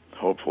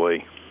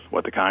 Hopefully,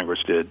 what the Congress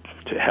did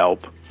to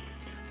help,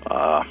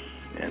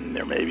 and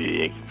there may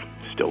be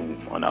still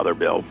another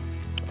bill.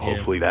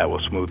 Hopefully, that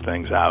will smooth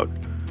things out.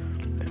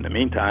 In the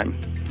meantime,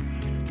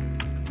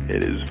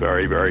 it is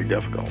very, very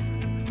difficult.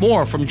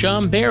 More from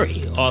John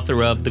Barry,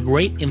 author of The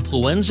Great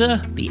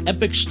Influenza, the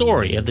epic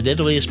story of the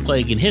deadliest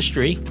plague in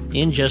history,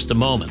 in just a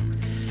moment.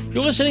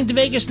 You're listening to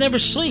Vegas Never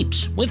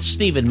Sleeps with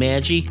Stephen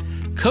Maggi,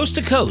 coast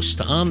to coast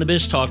on the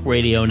Biz Talk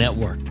Radio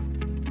Network.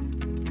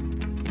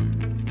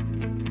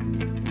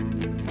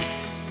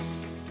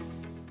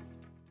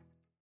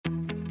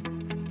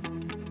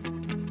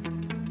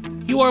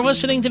 You are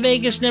listening to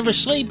Vegas Never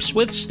Sleeps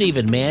with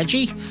Stephen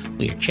Maggi.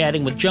 We are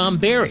chatting with John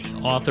Barry,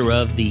 author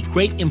of The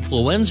Great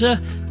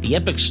Influenza, the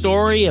epic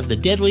story of the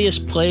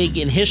deadliest plague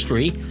in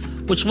history,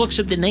 which looks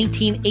at the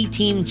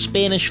 1918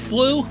 Spanish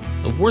flu,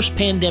 the worst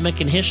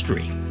pandemic in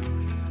history.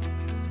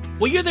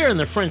 Well, you're there in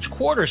the French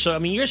Quarter, so,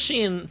 you're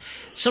seeing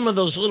some of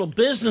those little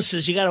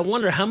businesses. You got to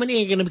wonder how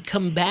many are going to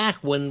come back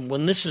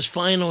when this is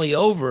finally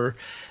over.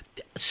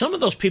 Some of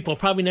those people are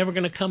probably never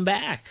going to come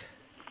back.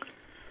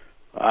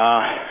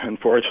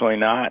 Unfortunately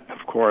not.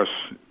 Of course,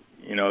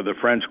 the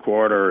French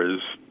Quarter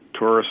is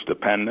tourist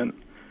dependent.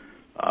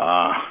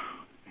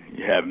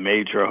 You have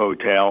major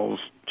hotels,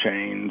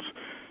 chains,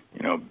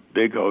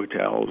 big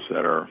hotels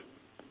that are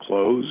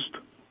closed.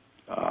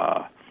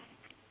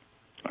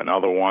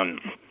 Another one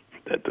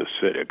that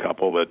a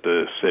couple that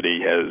the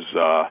city has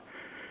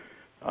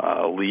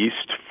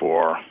leased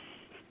for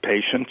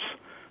patients.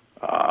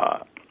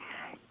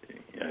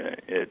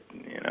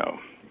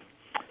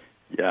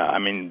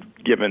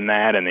 Given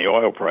that and the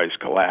oil price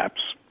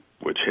collapse,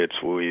 which hits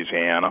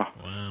Louisiana,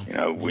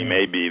 wow. We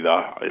may be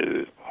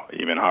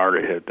even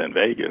harder hit than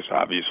Vegas.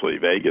 Obviously,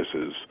 Vegas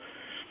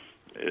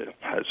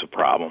has a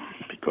problem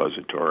because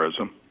of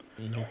tourism.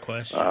 No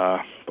question.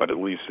 But at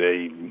least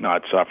they're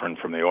not suffering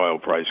from the oil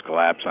price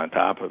collapse on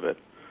top of it.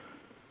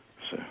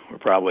 So we're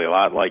probably a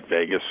lot like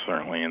Vegas,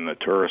 certainly in the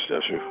tourist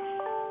issue.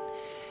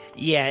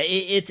 Yeah,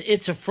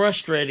 it's a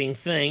frustrating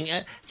thing.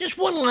 Just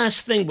one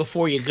last thing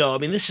before you go.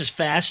 This is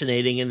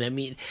fascinating, and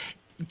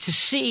to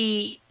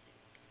see.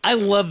 I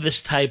love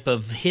this type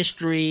of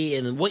history,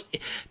 and what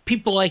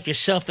people like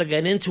yourself that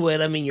got into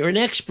it. You're an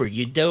expert.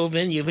 You dove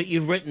in.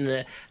 You've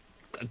written.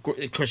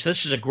 Of course,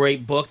 this is a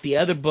great book. The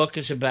other book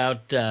is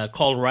about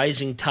called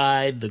Rising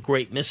Tide: The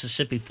Great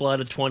Mississippi Flood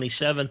of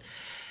 '27.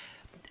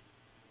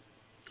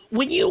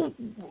 When you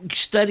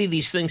study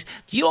these things,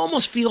 do you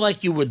almost feel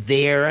like you were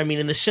there?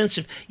 In the sense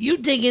of you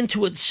dig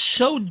into it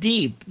so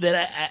deep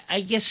that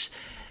I guess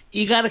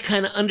you got to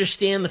kind of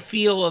understand the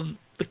feel of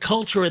the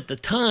culture at the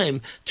time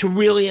to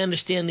really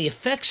understand the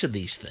effects of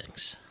these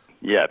things.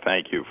 Yeah,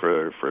 thank you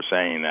for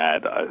saying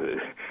that.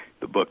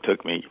 The book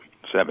took me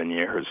 7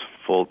 years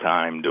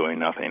full-time doing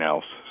nothing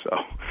else. So,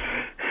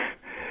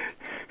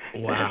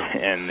 wow.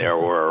 And there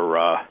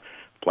were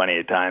plenty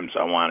of times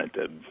I wanted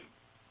to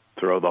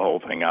throw the whole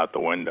thing out the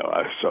window.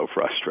 I was so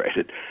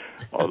frustrated.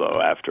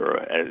 Although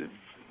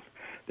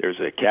there's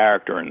a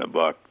character in the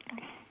book,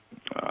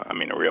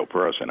 a real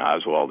person,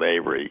 Oswald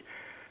Avery,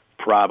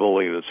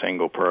 probably the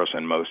single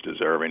person most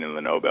deserving of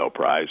the Nobel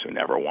Prize who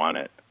never won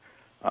it.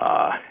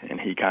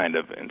 And he kind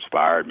of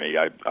inspired me.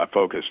 I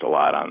focused a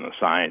lot on the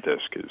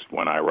scientists because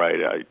when I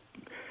write,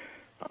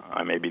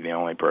 I may be the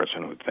only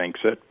person who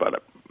thinks it,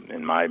 but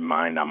in my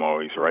mind, I'm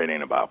always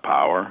writing about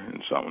power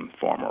in some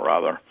form or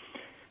other.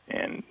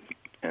 And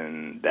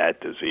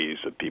that disease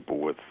of people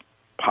with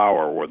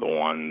power were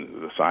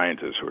the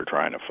scientists who were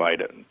trying to fight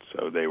it.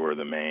 So they were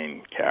the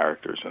main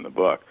characters in the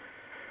book.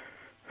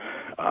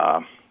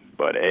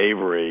 But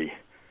Avery,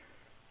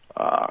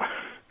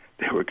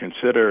 they were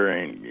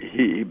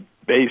considering,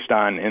 based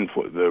on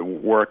the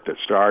work that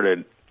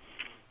started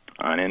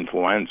on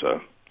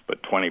influenza,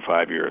 but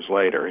 25 years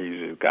later,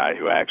 he's a guy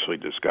who actually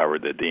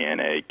discovered that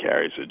DNA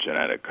carries a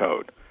genetic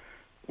code,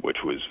 which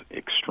was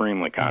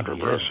extremely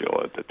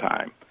controversial at the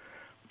time.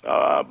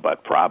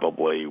 But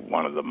probably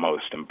one of the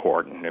most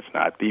important, if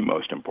not the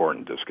most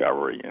important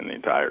discovery in the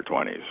entire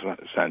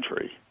 20th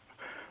century.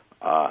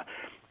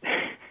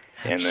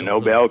 And the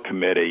Nobel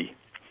Committee,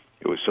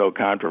 it was so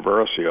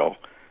controversial,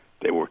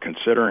 they were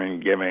considering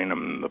giving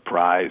him the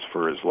prize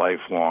for his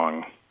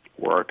lifelong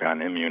work on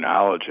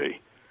immunology,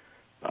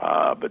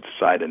 but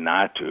decided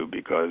not to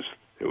because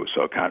it was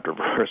so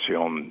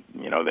controversial and,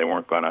 they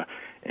weren't going to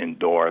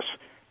endorse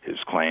his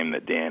claim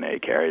that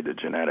DNA carried the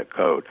genetic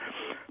code.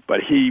 But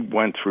he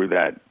went through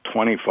that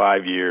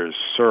 25 years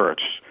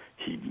search.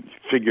 He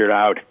figured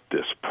out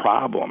this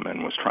problem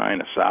and was trying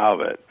to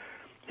solve it.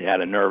 He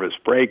had a nervous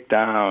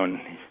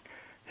breakdown.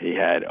 He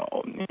had,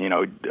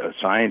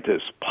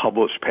 scientists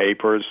publish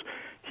papers.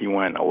 He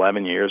went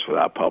 11 years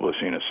without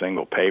publishing a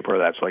single paper.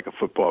 That's like a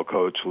football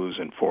coach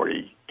losing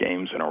 40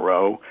 games in a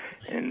row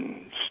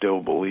and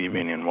still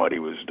believing in what he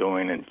was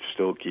doing and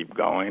still keep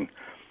going.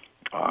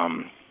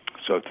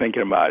 So So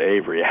thinking about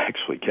Avery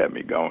actually kept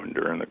me going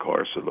during the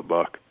course of the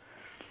book.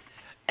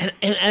 And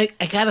I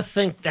got to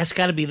think that's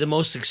got to be the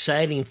most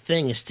exciting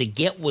thing, is to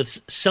get with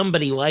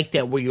somebody like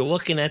that, where you're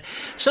looking at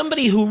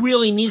somebody who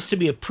really needs to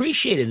be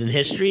appreciated in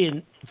history.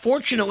 And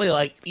fortunately,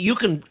 like, you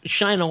can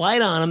shine a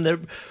light on them that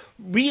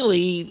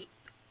really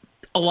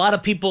a lot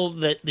of people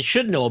that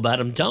should know about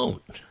him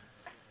don't.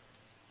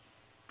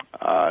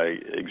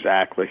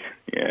 Exactly.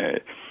 Yeah,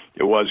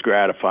 it was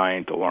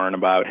gratifying to learn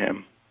about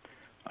him.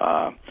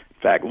 In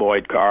fact,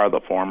 Lloyd Carr, the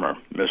former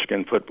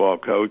Michigan football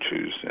coach,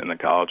 who's in the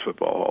College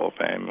Football Hall of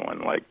Fame,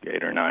 won like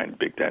 8 or 9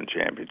 Big Ten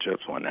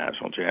championships, one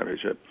national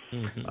championship.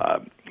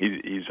 Mm-hmm.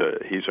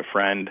 He's a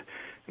friend.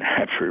 And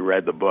after he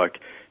read the book,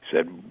 he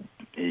said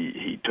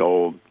he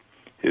told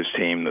his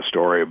team the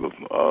story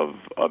of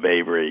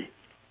Avery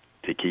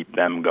to keep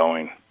them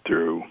going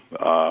through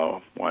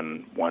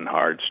one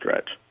hard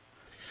stretch.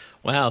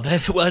 Wow,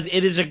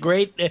 it is a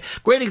great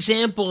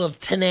example of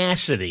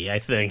tenacity, I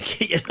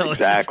think.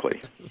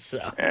 Exactly.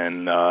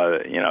 And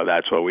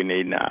that's what we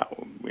need now.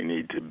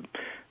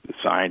 The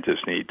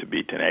scientists need to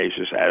be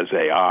tenacious, as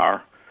they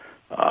are,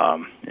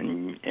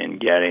 in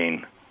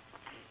getting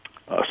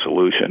a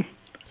solution,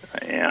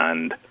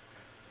 and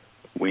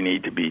we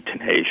need to be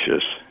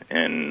tenacious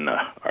in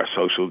our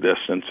social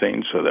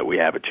distancing so that we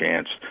have a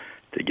chance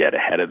to get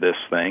ahead of this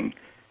thing,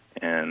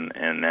 and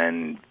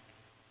then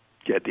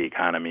get the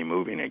economy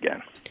moving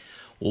again.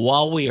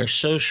 While we are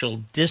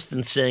social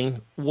distancing,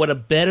 what a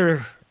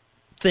better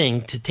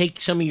thing to take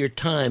some of your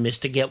time is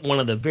to get one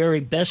of the very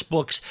best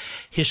books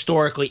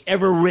historically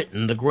ever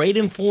written, The Great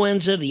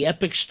Influenza, The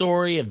Epic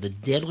Story of the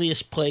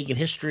Deadliest Plague in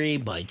History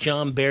by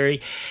John Barry.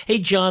 Hey,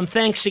 John,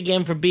 thanks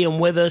again for being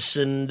with us,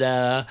 and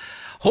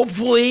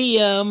hopefully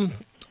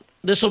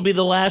this will be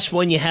the last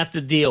one you have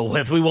to deal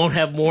with. We won't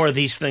have more of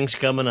these things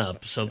coming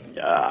up. So,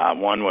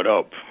 one would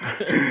hope.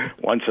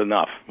 One's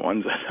enough.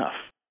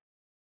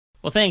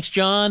 Well, thanks,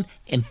 John,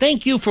 and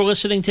thank you for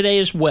listening today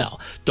as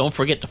well. Don't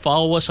forget to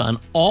follow us on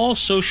all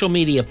social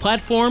media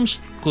platforms,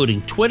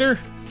 including Twitter,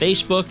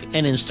 Facebook,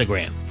 and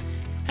Instagram.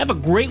 Have a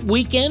great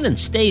weekend and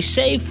stay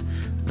safe.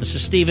 This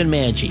is Stephen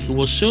Maggi, who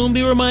will soon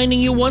be reminding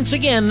you once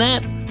again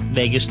that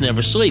Vegas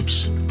never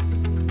sleeps.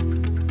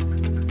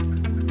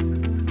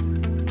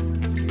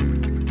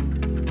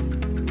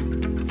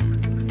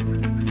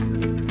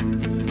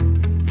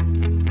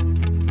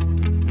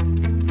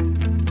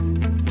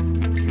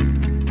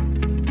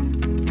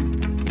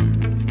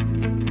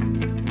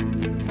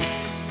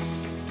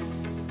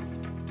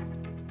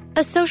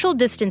 A social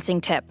distancing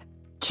tip.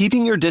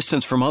 Keeping your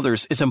distance from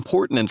others is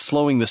important in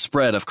slowing the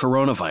spread of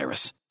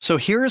coronavirus. So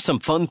here are some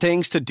fun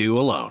things to do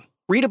alone.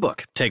 Read a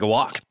book, take a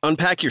walk,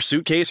 unpack your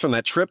suitcase from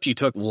that trip you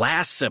took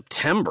last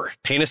September,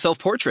 paint a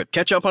self-portrait,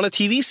 catch up on a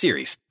TV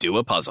series, do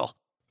a puzzle.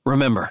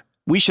 Remember,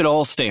 we should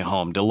all stay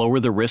home to lower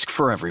the risk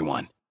for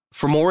everyone.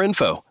 For more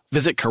info,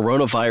 visit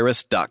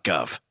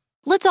coronavirus.gov.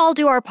 Let's all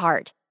do our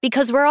part,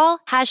 because we're all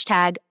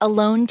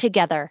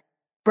 #AloneTogether.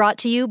 Brought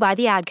to you by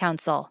the Ad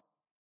Council.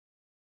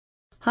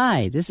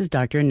 Hi, this is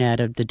Dr. Annette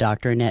of The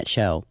Dr. Annette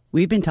Show.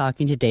 We've been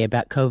talking today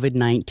about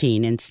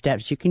COVID-19 and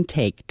steps you can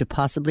take to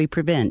possibly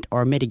prevent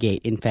or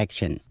mitigate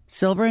infection.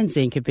 Silver and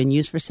zinc have been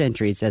used for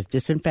centuries as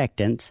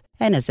disinfectants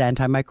and as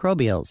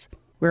antimicrobials.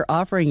 We're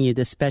offering you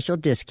this special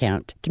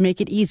discount to make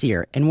it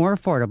easier and more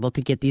affordable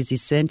to get these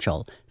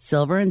essential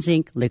silver and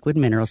zinc liquid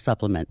mineral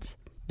supplements.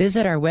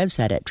 Visit our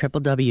website at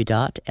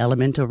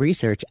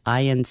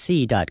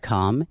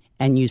www.elementalresearchinc.com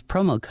and use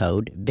promo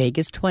code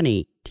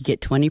VEGAS20 to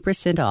get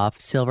 20% off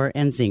silver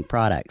and zinc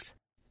products.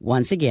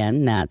 Once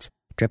again, that's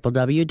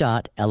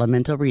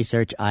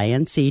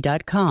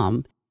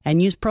www.elementalresearchinc.com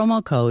and use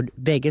promo code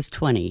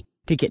VEGAS20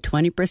 to get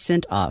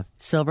 20% off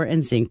silver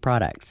and zinc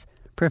products.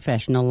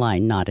 Professional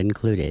line not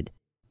included.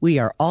 We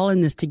are all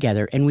in this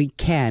together and we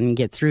can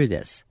get through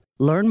this.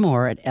 Learn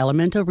more at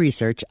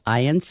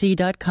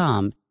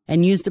elementalresearchinc.com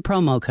and use the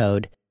promo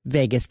code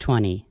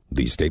VEGAS20.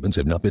 These statements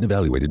have not been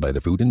evaluated by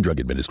the Food and Drug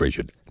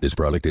Administration. This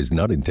product is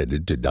not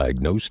intended to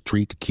diagnose,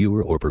 treat,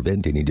 cure, or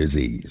prevent any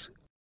disease.